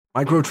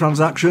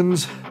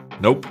Microtransactions?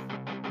 Nope.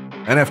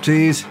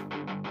 NFTs?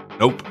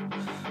 Nope.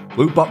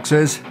 Loot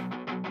boxes?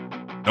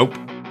 Nope.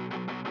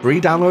 Free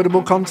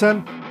downloadable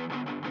content?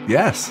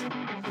 Yes.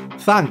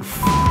 Thanks.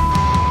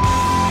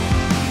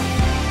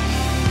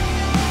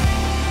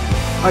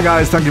 Hi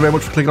guys, thank you very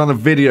much for clicking on the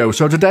video.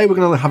 So today we're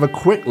going to have a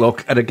quick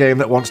look at a game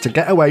that wants to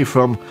get away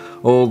from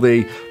all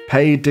the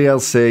paid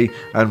DLC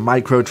and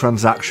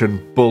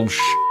microtransaction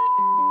bullshit.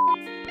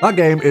 That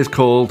game is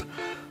called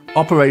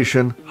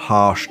Operation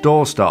Harsh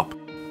Doorstop.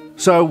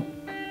 So,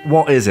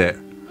 what is it?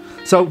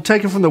 So,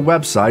 taken from the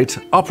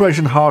website,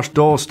 Operation Harsh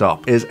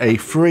Doorstop is a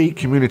free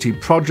community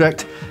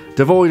project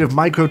devoid of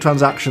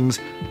microtransactions,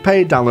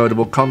 paid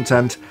downloadable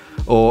content,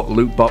 or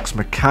loot box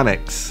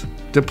mechanics.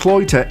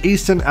 Deployed to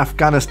eastern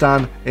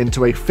Afghanistan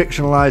into a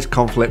fictionalized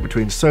conflict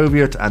between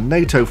Soviet and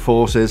NATO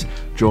forces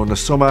during the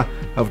summer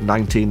of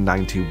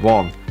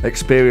 1991.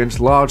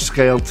 Experience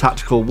large-scale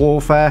tactical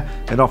warfare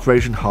in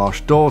Operation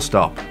Harsh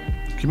Doorstop.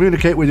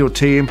 Communicate with your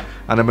team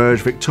and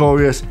emerge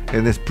victorious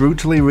in this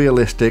brutally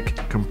realistic,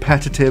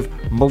 competitive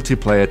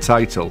multiplayer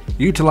title.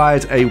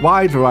 Utilize a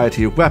wide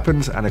variety of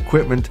weapons and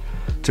equipment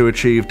to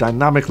achieve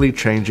dynamically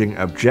changing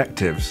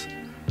objectives.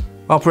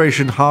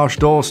 Operation Harsh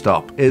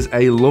Doorstop is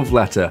a love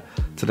letter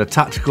to the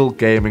tactical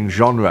gaming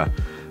genre,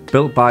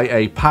 built by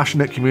a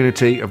passionate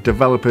community of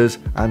developers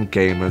and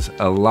gamers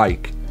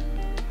alike.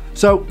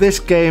 So this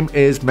game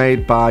is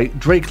made by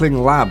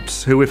Drakeling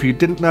Labs, who, if you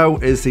didn't know,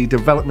 is the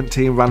development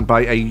team run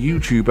by a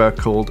YouTuber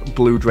called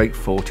Blue Drake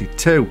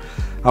 42.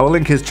 I will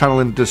link his channel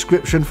in the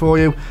description for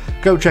you.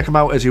 Go check him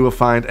out as you will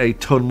find a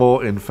ton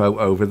more info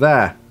over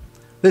there.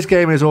 This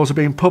game is also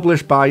being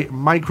published by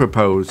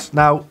Micropose.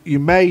 Now, you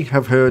may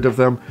have heard of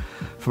them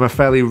from a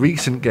fairly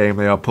recent game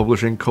they are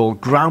publishing called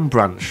Ground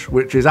Branch,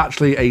 which is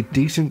actually a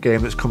decent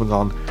game that's coming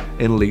on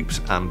in leaps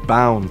and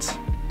bounds.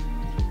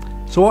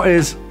 So what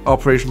is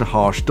Operation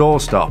Harsh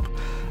Doorstop?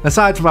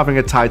 Aside from having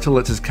a title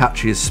that's as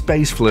catchy as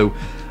Space Flu,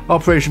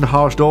 Operation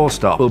Harsh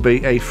Doorstop will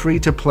be a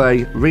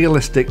free-to-play,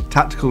 realistic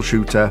tactical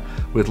shooter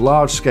with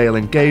large-scale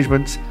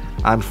engagements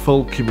and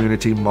full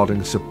community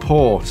modding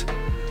support.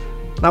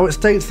 Now, it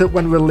states that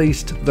when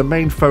released, the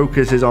main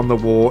focus is on the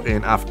war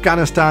in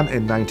Afghanistan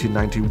in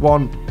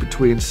 1991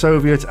 between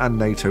Soviet and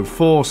NATO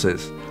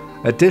forces.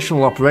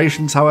 Additional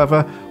operations,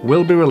 however,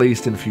 will be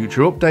released in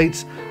future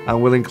updates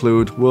and will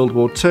include World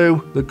War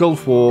II, the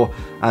Gulf War,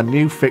 and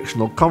new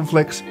fictional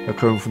conflicts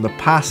occurring from the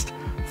past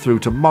through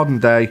to modern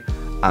day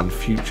and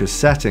future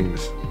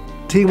settings.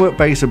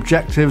 Teamwork-based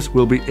objectives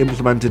will be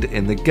implemented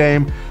in the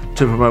game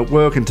to promote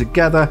working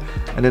together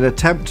in an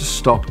attempt to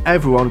stop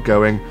everyone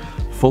going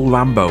full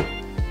Rambo.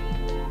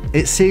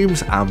 It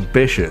seems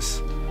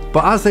ambitious,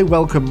 but as they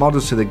welcome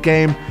modders to the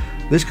game,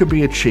 this could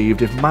be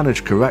achieved if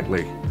managed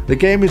correctly. The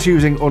game is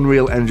using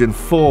Unreal Engine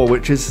 4,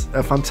 which is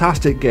a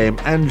fantastic game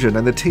engine,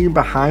 and the team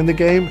behind the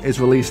game is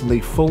releasing the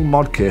full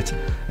mod kit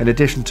in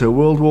addition to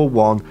World War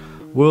I,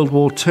 World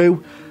War II,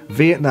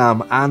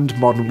 Vietnam and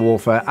Modern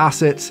Warfare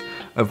assets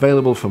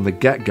available from the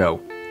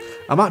get-go.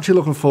 I'm actually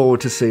looking forward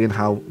to seeing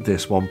how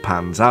this one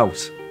pans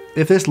out.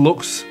 If this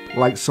looks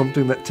like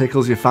something that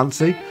tickles your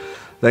fancy,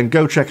 then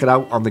go check it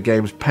out on the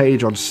game's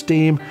page on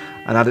Steam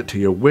and add it to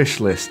your wish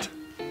list.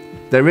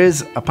 There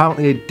is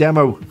apparently a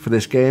demo for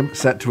this game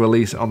set to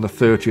release on the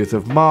 30th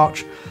of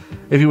March.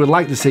 If you would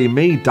like to see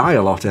me die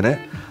a lot in it,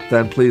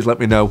 then please let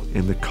me know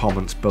in the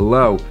comments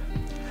below.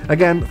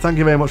 Again, thank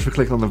you very much for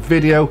clicking on the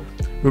video.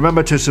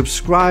 Remember to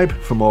subscribe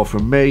for more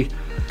from me.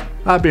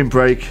 I've been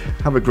Break,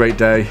 have a great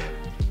day,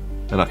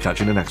 and I'll catch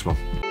you in the next one.